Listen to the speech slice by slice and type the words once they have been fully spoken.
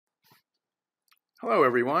Hello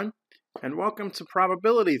everyone, and welcome to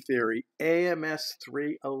Probability Theory, AMS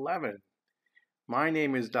 311. My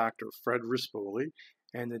name is Dr. Fred Rispoli,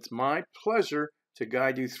 and it's my pleasure to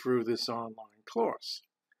guide you through this online course.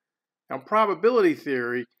 Now, probability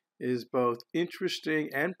theory is both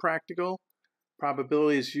interesting and practical.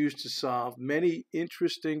 Probability is used to solve many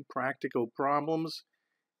interesting practical problems,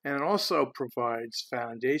 and it also provides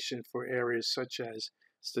foundation for areas such as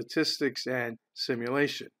statistics and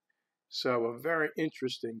simulation. So a very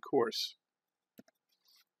interesting course.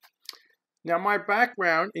 Now my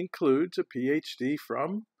background includes a PhD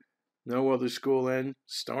from no other school than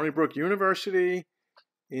Stony Brook University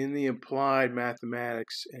in the Applied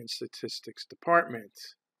Mathematics and Statistics Department.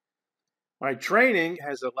 My training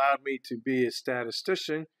has allowed me to be a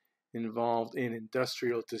statistician involved in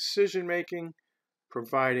industrial decision making,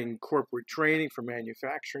 providing corporate training for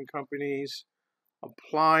manufacturing companies,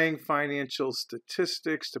 applying financial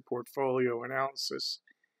statistics to portfolio analysis,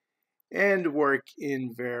 and work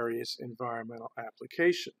in various environmental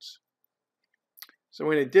applications.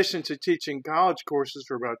 So in addition to teaching college courses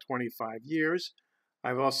for about 25 years,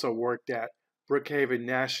 I've also worked at Brookhaven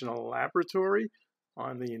National Laboratory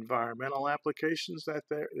on the environmental applications that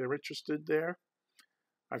they're interested there.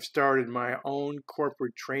 I've started my own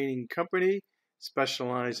corporate training company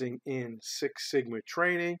specializing in Six Sigma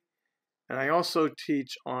training. And I also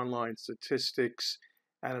teach online statistics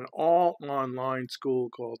at an all-online school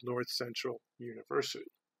called North Central University.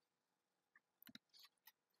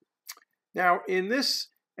 Now, in this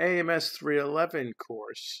AMS 311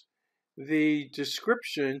 course, the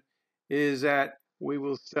description is that we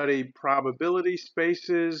will study probability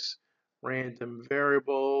spaces, random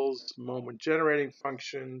variables, moment-generating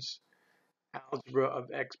functions, algebra of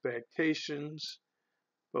expectations,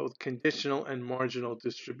 both conditional and marginal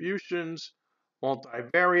distributions,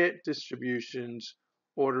 multivariate distributions,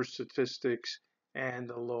 order statistics, and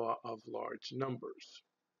the law of large numbers.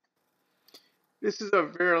 This is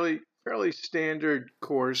a fairly standard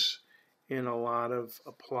course in a lot of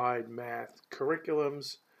applied math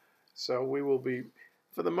curriculums, so we will be,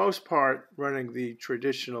 for the most part, running the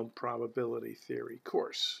traditional probability theory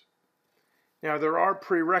course. Now, there are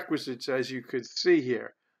prerequisites, as you could see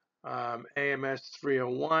here. AMS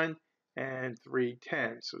 301 and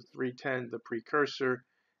 310. So 310, the precursor,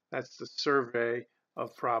 that's the survey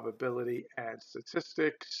of probability and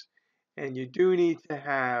statistics. And you do need to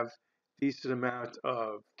have a decent amount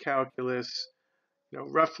of calculus.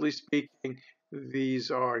 Roughly speaking,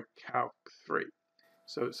 these are Calc 3.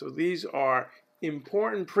 So these are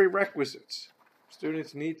important prerequisites.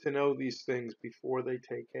 Students need to know these things before they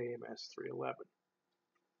take AMS 311.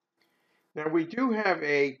 Now, we do have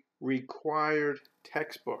a required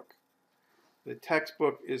textbook. The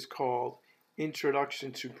textbook is called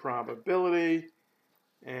Introduction to Probability,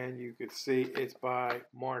 and you can see it's by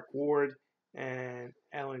Mark Ward and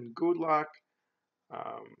Ellen Goodlock.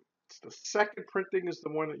 The second printing is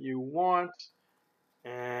the one that you want,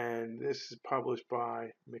 and this is published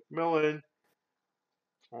by Macmillan.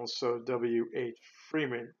 Also, W.H.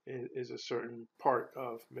 Freeman is a certain part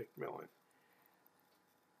of Macmillan.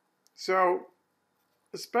 So,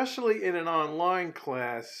 especially in an online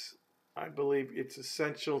class, I believe it's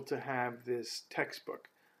essential to have this textbook.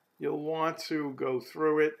 You'll want to go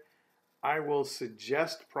through it. I will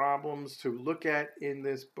suggest problems to look at in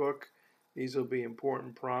this book. These will be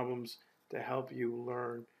important problems to help you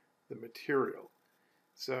learn the material.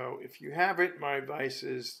 So if you have it, my advice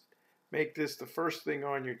is make this the first thing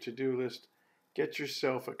on your to-do list. Get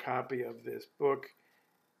yourself a copy of this book.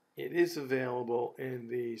 It is available in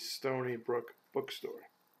the Stony Brook bookstore.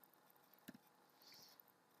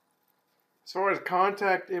 As far as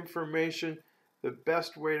contact information, the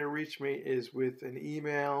best way to reach me is with an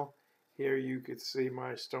email. Here you could see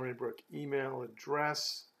my Stony Brook email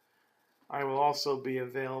address. I will also be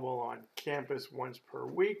available on campus once per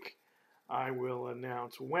week. I will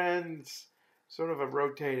announce when, sort of a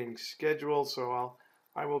rotating schedule, so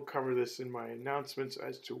I will cover this in my announcements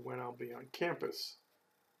as to when I'll be on campus.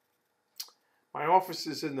 My office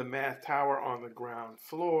is in the Math Tower on the ground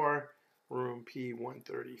floor, room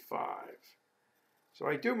P135. So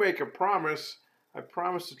I do make a promise. I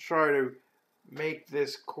promise to try to make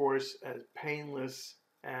this course as painless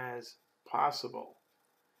as possible.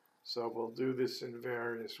 So we'll do this in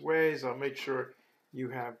various ways. I'll make sure you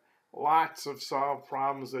have lots of solved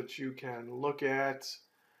problems that you can look at,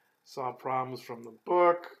 solve problems from the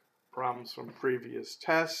book, problems from previous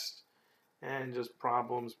tests, and just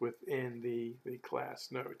problems within the class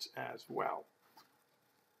notes as well.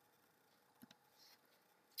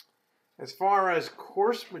 As far as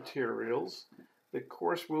course materials, the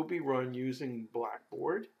course will be run using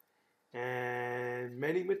Blackboard, and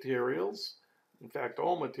many materials. In fact,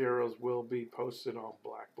 all materials will be posted on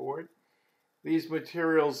Blackboard. These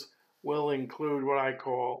materials will include what I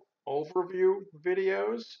call overview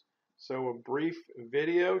videos. So a brief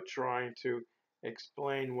video trying to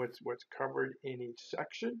explain what's covered in each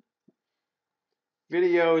section.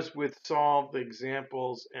 Videos with solved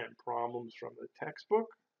examples and problems from the textbook.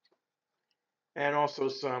 And also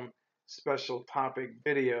some special topic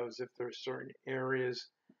videos if there are certain areas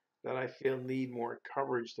that I feel need more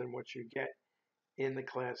coverage than what you get in the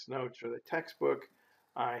class notes or the textbook.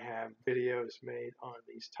 I have videos made on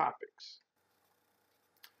these topics.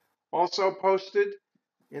 Also posted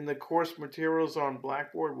in the course materials on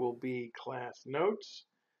Blackboard will be class notes.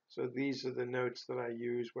 So these are the notes that I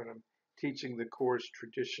use when I'm teaching the course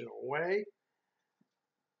traditional way.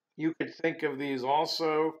 You could think of these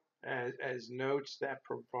also as notes that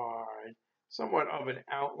provide somewhat of an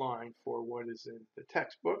outline for what is in the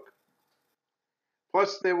textbook.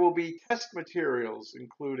 Plus, there will be test materials,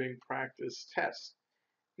 including practice tests.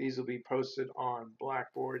 These will be posted on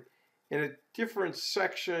Blackboard. In a different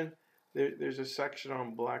section, there's a section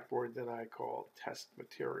on Blackboard that I call test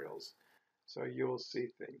materials. So you'll see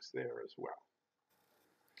things there as well.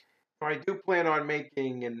 I do plan on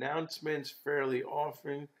making announcements fairly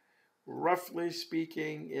often. Roughly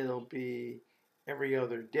speaking, it'll be every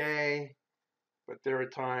other day, but there are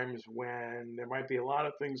times when there might be a lot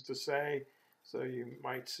of things to say, so you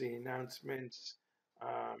might see announcements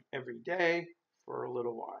every day for a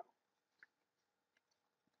little while.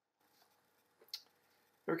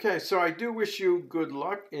 Okay, so I do wish you good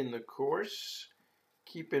luck in the course.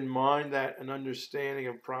 Keep in mind that an understanding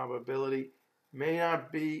of probability may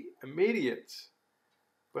not be immediate,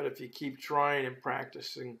 but if you keep trying and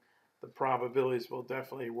practicing, the probabilities will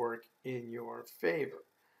definitely work in your favor.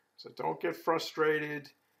 So don't get frustrated.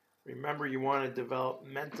 Remember, you want to develop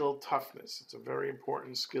mental toughness. It's a very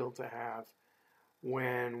important skill to have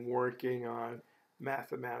when working on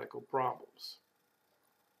mathematical problems.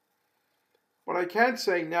 But I can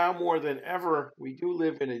say now more than ever, we do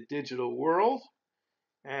live in a digital world,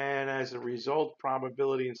 and as a result,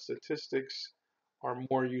 probability and statistics are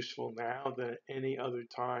more useful now than at any other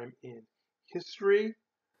time in history.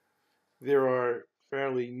 There are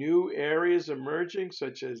fairly new areas emerging,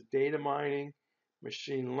 such as data mining,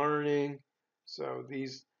 machine learning. So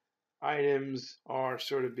these items are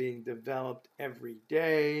sort of being developed every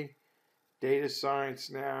day. Data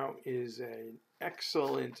science now is an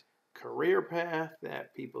excellent career path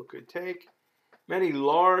that people could take. Many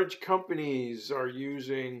large companies are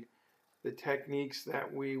using the techniques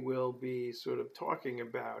that we will be sort of talking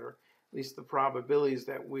about, or at least the probabilities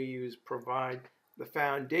that we use provide the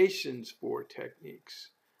foundations for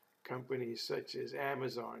techniques. Companies such as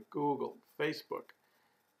Amazon, Google, Facebook,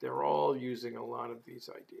 they're all using a lot of these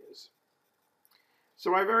ideas.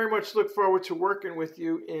 So I very much look forward to working with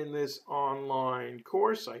you in this online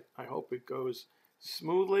course. I hope it goes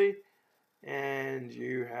smoothly and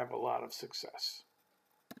you have a lot of success.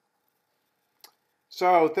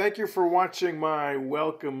 So thank you for watching my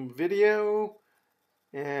welcome video,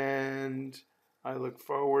 and I look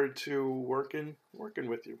forward to working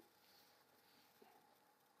with you.